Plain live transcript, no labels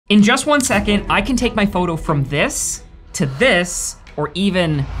In just 1 second, I can take my photo from this to this, or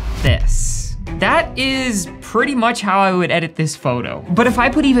even this. That is pretty much how I would edit this photo. But if I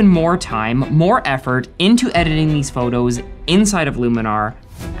put even more time, more effort into editing these photos inside of Luminar,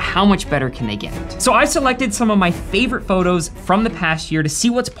 how much better can they get? So I selected some of my favorite photos from the past year to see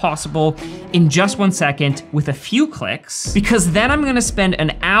what's possible in just 1 second with a few clicks, because then I'm gonna spend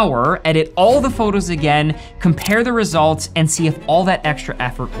an hour, edit all the photos again, compare the results, and see if all that extra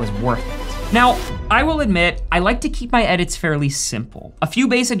effort was worth it. Now, I will admit, I like to keep my edits fairly simple. A few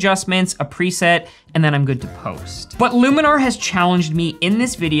base adjustments, a preset, and then I'm good to post. But Luminar has challenged me in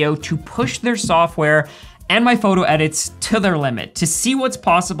this video to push their software and my photo edits to their limit, to see what's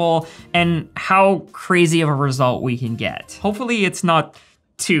possible and how crazy of a result we can get. Hopefully it's not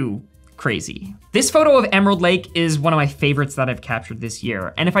too crazy. This photo of Emerald Lake is one of my favorites that I've captured this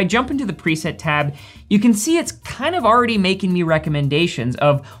year. And if I jump into the preset tab, you can see it's kind of already making me recommendations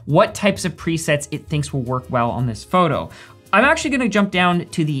of what types of presets it thinks will work well on this photo. I'm actually gonna jump down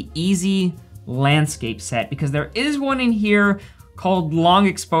to the easy landscape set because there is one in here called long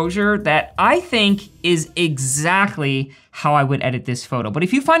exposure that I think is exactly how I would edit this photo. But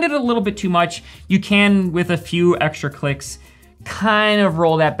if you find it a little bit too much, you can, with a few extra clicks, kind of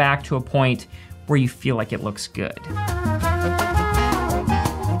roll that back to a point where you feel like it looks good.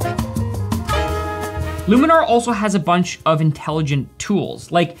 Luminar also has a bunch of intelligent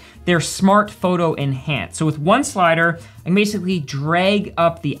tools, like their Smart Photo Enhance. So with one slider, I can basically drag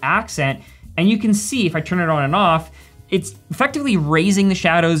up the accent, and you can see if I turn it on and off, it's effectively raising the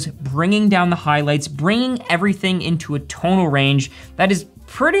shadows, bringing down the highlights, bringing everything into a tonal range that is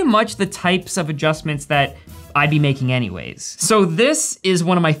pretty much the types of adjustments that I'd be making anyways. So this is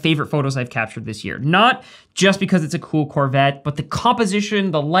one of my favorite photos I've captured this year. Not just because it's a cool Corvette, but the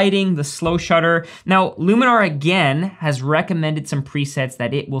composition, the lighting, the slow shutter. Now, Luminar again has recommended some presets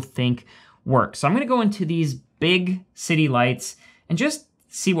that it will think work. So I'm gonna go into these big city lights and just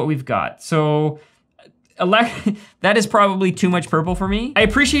see what we've got. So that is probably too much purple for me. I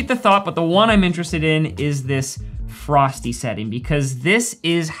appreciate the thought, but the one I'm interested in is this frosty setting, because this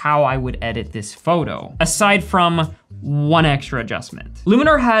is how I would edit this photo, aside from one extra adjustment.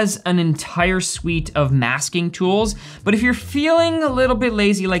 Luminar has an entire suite of masking tools, but if you're feeling a little bit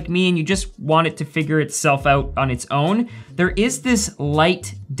lazy like me and you just want it to figure itself out on its own, there is this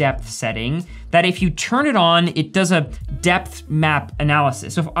light depth setting that if you turn it on, it does a depth map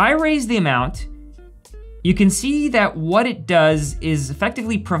analysis. So if I raise the amount, you can see that what it does is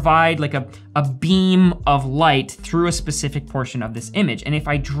effectively provide like a beam of light through a specific portion of this image. And if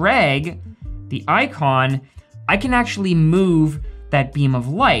I drag the icon, I can actually move that beam of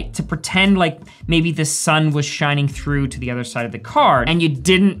light to pretend like maybe the sun was shining through to the other side of the car and you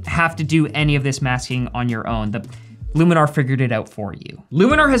didn't have to do any of this masking on your own. Luminar figured it out for you.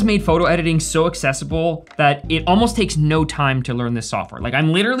 Luminar has made photo editing so accessible that it almost takes no time to learn this software. Like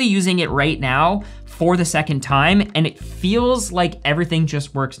I'm literally using it right now for the second time and it feels like everything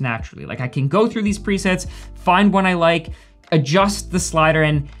just works naturally. Like I can go through these presets, find one I like, adjust the slider,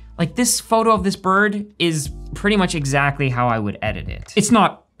 and like this photo of this bird is pretty much exactly how I would edit it. It's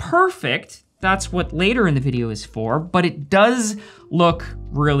not perfect, that's what later in the video is for, but it does look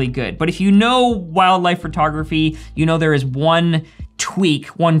really good. But if you know wildlife photography, you know there is one tweak,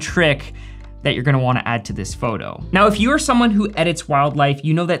 one trick that you're gonna wanna add to this photo. Now, if you are someone who edits wildlife,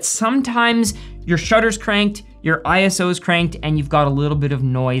 you know that sometimes your shutter's cranked, your ISO's cranked, and you've got a little bit of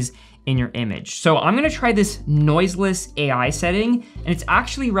noise in your image. So I'm gonna try this noiseless AI setting, and it's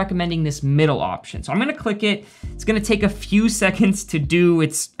actually recommending this middle option. So I'm gonna click it. It's gonna take a few seconds to do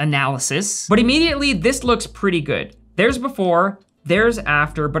its analysis, but immediately this looks pretty good. There's before, there's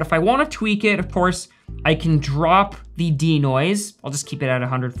after, but if I wanna tweak it, of course, I can drop the denoise. I'll just keep it at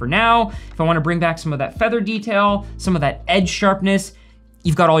 100 for now. If I wanna bring back some of that feather detail, some of that edge sharpness,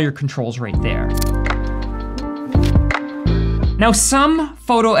 you've got all your controls right there. Now, some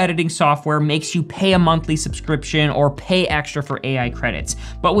photo editing software makes you pay a monthly subscription or pay extra for AI credits.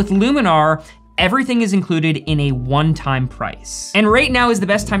 But with Luminar, everything is included in a one-time price. And right now is the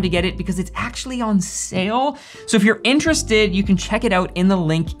best time to get it because it's actually on sale. So if you're interested, you can check it out in the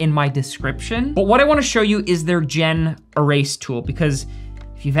link in my description. But what I wanna show you is their Gen Erase tool, because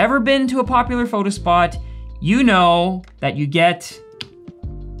if you've ever been to a popular photo spot, you know that you get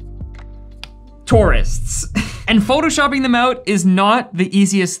tourists. And photoshopping them out is not the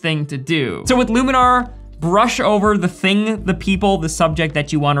easiest thing to do. So with Luminar, brush over the thing, the people, the subject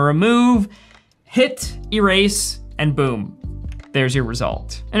that you wanna remove, hit erase, and boom, there's your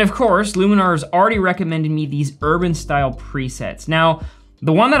result. And of course, Luminar has already recommended me these urban style presets. Now,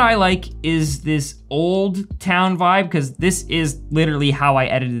 The one that I like is this old town vibe, because this is literally how I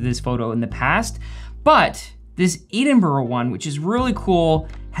edited this photo in the past. But this Edinburgh one, which is really cool,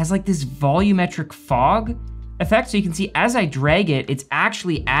 has like this volumetric fog effect. So you can see as I drag it, it's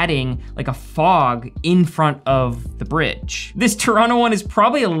actually adding like a fog in front of the bridge. This Toronto one is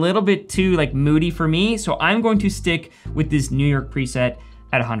probably a little bit too like moody for me, so I'm going to stick with this New York preset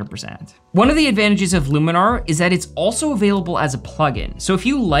at 100%. One of the advantages of Luminar is that it's also available as a plugin. So if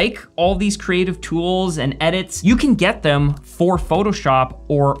you like all these creative tools and edits, you can get them for Photoshop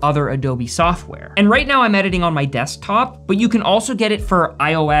or other Adobe software. And right now I'm editing on my desktop, but you can also get it for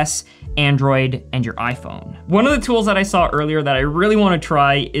iOS, Android, and your iPhone. One of the tools that I saw earlier that I really wanna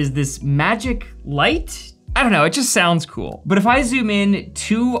try is this magic light. I don't know, it just sounds cool. But if I zoom in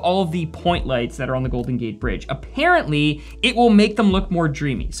to all of the point lights that are on the Golden Gate Bridge, apparently it will make them look more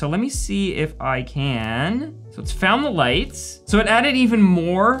dreamy. So let me see if I can. So it's found the lights. So it added even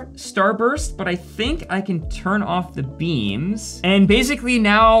more starburst, but I think I can turn off the beams. And basically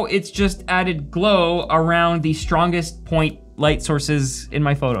now it's just added glow around the strongest point light sources in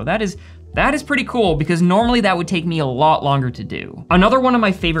my photo. That is pretty cool, because normally that would take me a lot longer to do. Another one of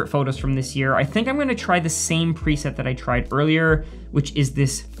my favorite photos from this year, I think I'm gonna try the same preset that I tried earlier, which is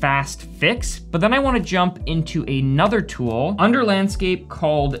this fast fix, but then I wanna jump into another tool under landscape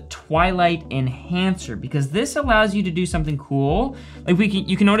called Twilight Enhancer, because this allows you to do something cool. Like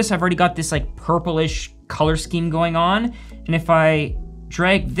you can notice I've already got this like purplish color scheme going on, and if I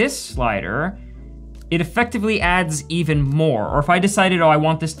drag this slider, it effectively adds even more. Or if I decided, oh, I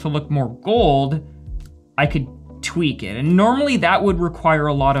want this to look more gold, I could tweak it. And normally that would require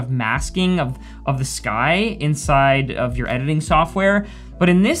a lot of masking of the sky inside of your editing software. But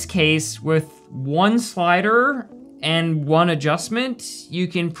in this case, with one slider and one adjustment, you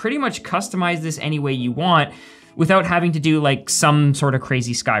can pretty much customize this any way you want without having to do like some sort of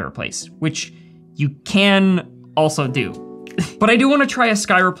crazy sky replace, which you can also do. But I do wanna try a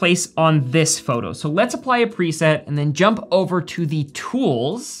sky replace on this photo. So let's apply a preset and then jump over to the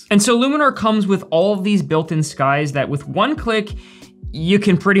tools. And so Luminar comes with all of these built-in skies that with one click, you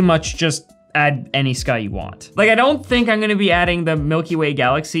can pretty much just add any sky you want. Like I don't think I'm gonna be adding the Milky Way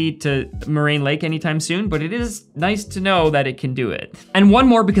galaxy to Moraine Lake anytime soon, but it is nice to know that it can do it. And one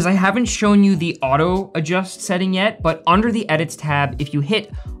more, because I haven't shown you the auto adjust setting yet, but under the edits tab, if you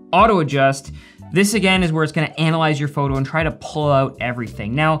hit auto adjust, this again is where it's gonna analyze your photo and try to pull out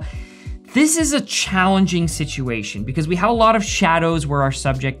everything. Now, this is a challenging situation because we have a lot of shadows where our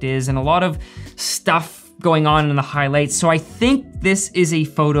subject is and a lot of stuff going on in the highlights. So I think this is a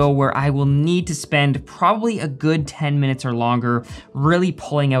photo where I will need to spend probably a good 10 minutes or longer really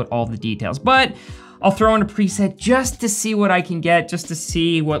pulling out all the details. But I'll throw in a preset just to see what I can get, just to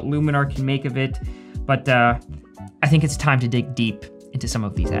see what Luminar can make of it. But I think it's time to dig deep into some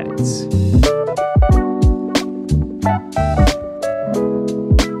of these edits.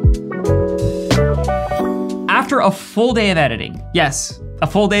 After a full day of editing, yes, a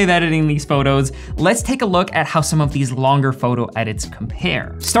full day of editing these photos, let's take a look at how some of these longer photo edits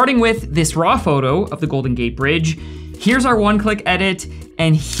compare. Starting with this raw photo of the Golden Gate Bridge, here's our one-click edit,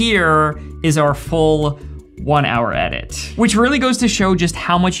 and here is our full 1 hour edit, which really goes to show just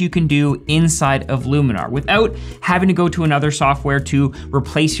how much you can do inside of Luminar without having to go to another software to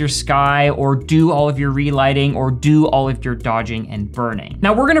replace your sky or do all of your relighting or do all of your dodging and burning.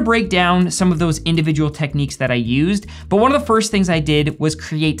 Now we're gonna break down some of those individual techniques that I used, but one of the first things I did was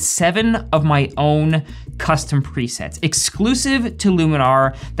create 7 of my own custom presets, exclusive to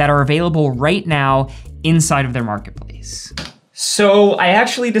Luminar, that are available right now inside of their marketplace. So I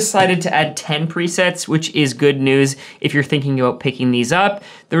actually decided to add 10 presets, which is good news if you're thinking about picking these up.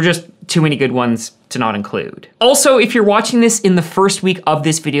 There were just too many good ones to not include. Also, if you're watching this in the first week of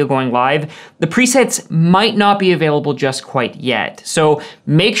this video going live, the presets might not be available just quite yet. So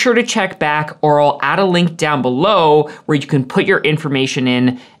make sure to check back, or I'll add a link down below where you can put your information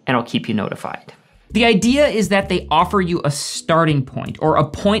in and I'll keep you notified. The idea is that they offer you a starting point or a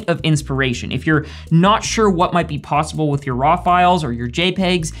point of inspiration. If you're not sure what might be possible with your RAW files or your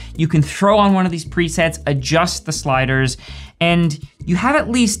JPEGs, you can throw on one of these presets, adjust the sliders, and you have at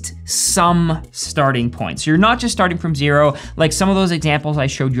least some starting points. You're not just starting from zero, like some of those examples I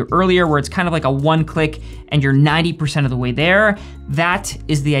showed you earlier where it's kind of like a one click and you're 90% of the way there. That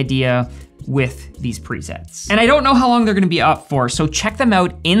is the idea with these presets. And I don't know how long they're gonna be up for, so check them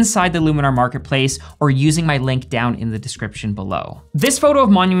out inside the Luminar Marketplace or using my link down in the description below. This photo of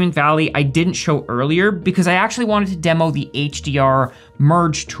Monument Valley I didn't show earlier because I actually wanted to demo the HDR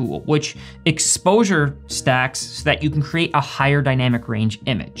merge tool, which exposure stacks so that you can create a higher dynamic range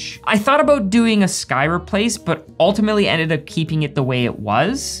image. I thought about doing a sky replace, but ultimately ended up keeping it the way it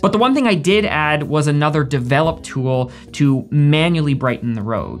was. But the one thing I did add was another develop tool to manually brighten the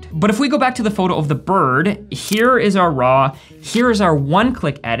road. But if we go back to the photo of the bird, here is our raw, here is our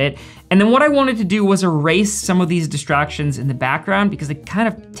one-click edit, and then what I wanted to do was erase some of these distractions in the background because they kind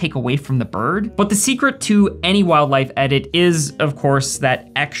of take away from the bird. But the secret to any wildlife edit is, of course,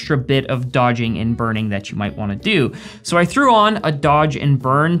 that extra bit of dodging and burning that you might want to do. So I threw on a dodge and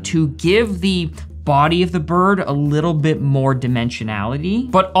burn to give the body of the bird a little bit more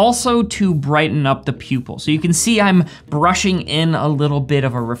dimensionality, but also to brighten up the pupil. So you can see I'm brushing in a little bit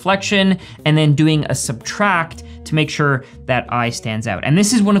of a reflection and then doing a subtract to make sure that eye stands out. And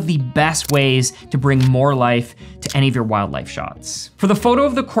this is one of the best ways to bring more life to any of your wildlife shots. For the photo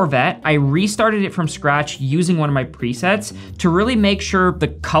of the Corvette, I restarted it from scratch using one of my presets to really make sure the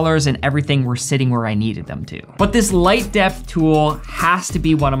colors and everything were sitting where I needed them to. But this light depth tool has to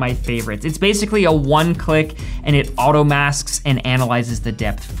be one of my favorites. It's basically a one click and it auto masks and analyzes the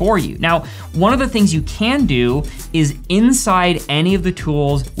depth for you. Now, one of the things you can do is inside any of the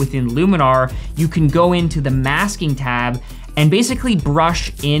tools within Luminar, you can go into the masking tab and basically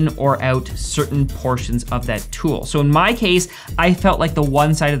brush in or out certain portions of that tool. So in my case, I felt like the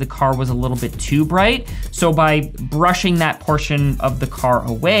one side of the car was a little bit too bright. So by brushing that portion of the car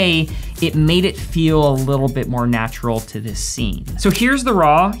away, it made it feel a little bit more natural to this scene. So here's the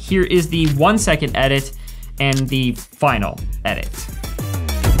raw, here is the 1 second edit and the final edit.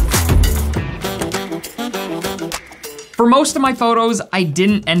 For most of my photos, I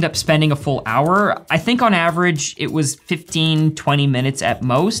didn't end up spending a full hour. I think on average, it was 15, 20 minutes at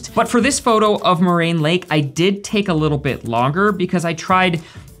most. But for this photo of Moraine Lake, I did take a little bit longer because I tried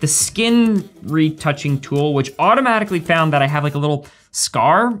the skin retouching tool, which automatically found that I have like a little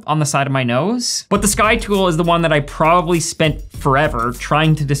scar on the side of my nose. But the sky tool is the one that I probably spent forever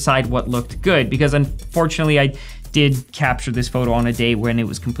trying to decide what looked good, because unfortunately I did capture this photo on a day when it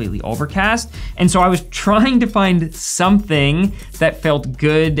was completely overcast. And so I was trying to find something that felt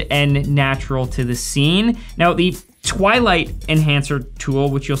good and natural to the scene. Now the Twilight Enhancer tool,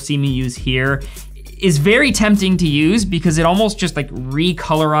 which you'll see me use here, is very tempting to use because it almost just like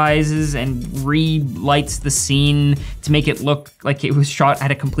recolorizes and relights the scene to make it look like it was shot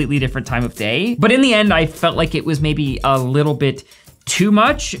at a completely different time of day. But in the end, I felt like it was maybe a little bit too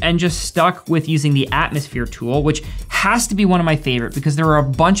much and just stuck with using the atmosphere tool, which has to be one of my favorite because there are a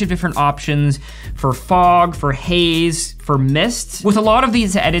bunch of different options for fog, for haze, for mist. With a lot of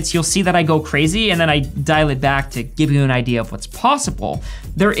these edits, you'll see that I go crazy and then I dial it back to give you an idea of what's possible.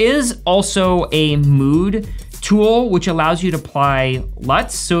 There is also a mood tool which allows you to apply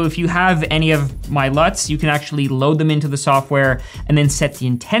LUTs. So if you have any of my LUTs, you can actually load them into the software and then set the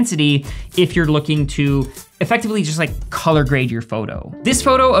intensity if you're looking to effectively just like color grade your photo. This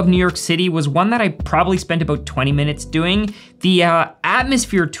photo of New York City was one that I probably spent about 20 minutes doing. The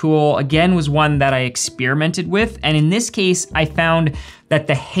atmosphere tool, again, was one that I experimented with. And in this case, I found that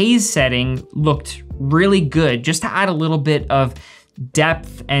the haze setting looked really good just to add a little bit of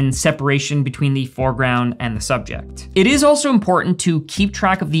depth and separation between the foreground and the subject. It is also important to keep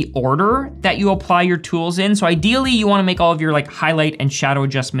track of the order that you apply your tools in. So ideally you wanna make all of your like highlight and shadow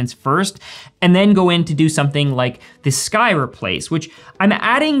adjustments first, and then go in to do something like the sky replace, which I'm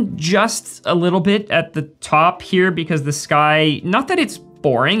adding just a little bit at the top here because the sky, not that it's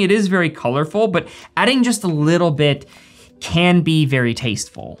boring, it is very colorful, but adding just a little bit can be very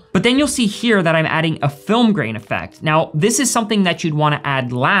tasteful. But then you'll see here that I'm adding a film grain effect. Now, this is something that you'd wanna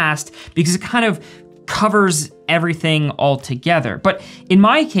add last because it kind of covers everything all together. But in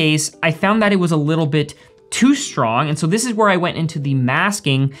my case, I found that it was a little bit too strong, and so this is where I went into the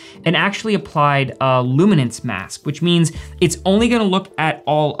masking and actually applied a luminance mask, which means it's only gonna look at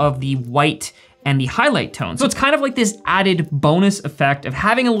all of the white and the highlight tone. So it's kind of like this added bonus effect of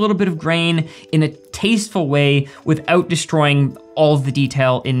having a little bit of grain in a tasteful way without destroying all of the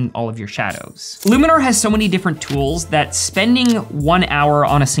detail in all of your shadows. Luminar has so many different tools that spending 1 hour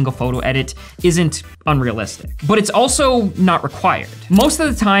on a single photo edit isn't unrealistic, but it's also not required. Most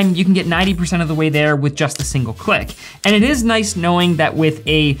of the time, you can get 90% of the way there with just a single click. And it is nice knowing that with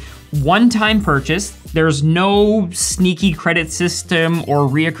a one-time purchase, there's no sneaky credit system or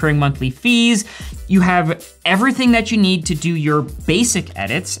reoccurring monthly fees. You have everything that you need to do your basic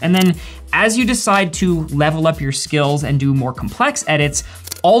edits. And then as you decide to level up your skills and do more complex edits,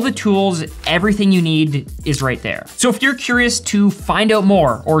 all the tools, everything you need is right there. So if you're curious to find out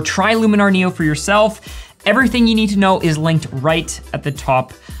more or try Luminar Neo for yourself, everything you need to know is linked right at the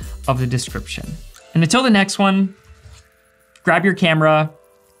top of the description. And until the next one, grab your camera,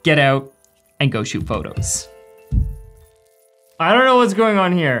 get out, and go shoot photos. I don't know what's going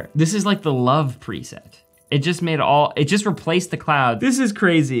on here. This is like the love preset. It just replaced the cloud. This is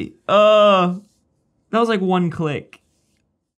crazy. That was like one click.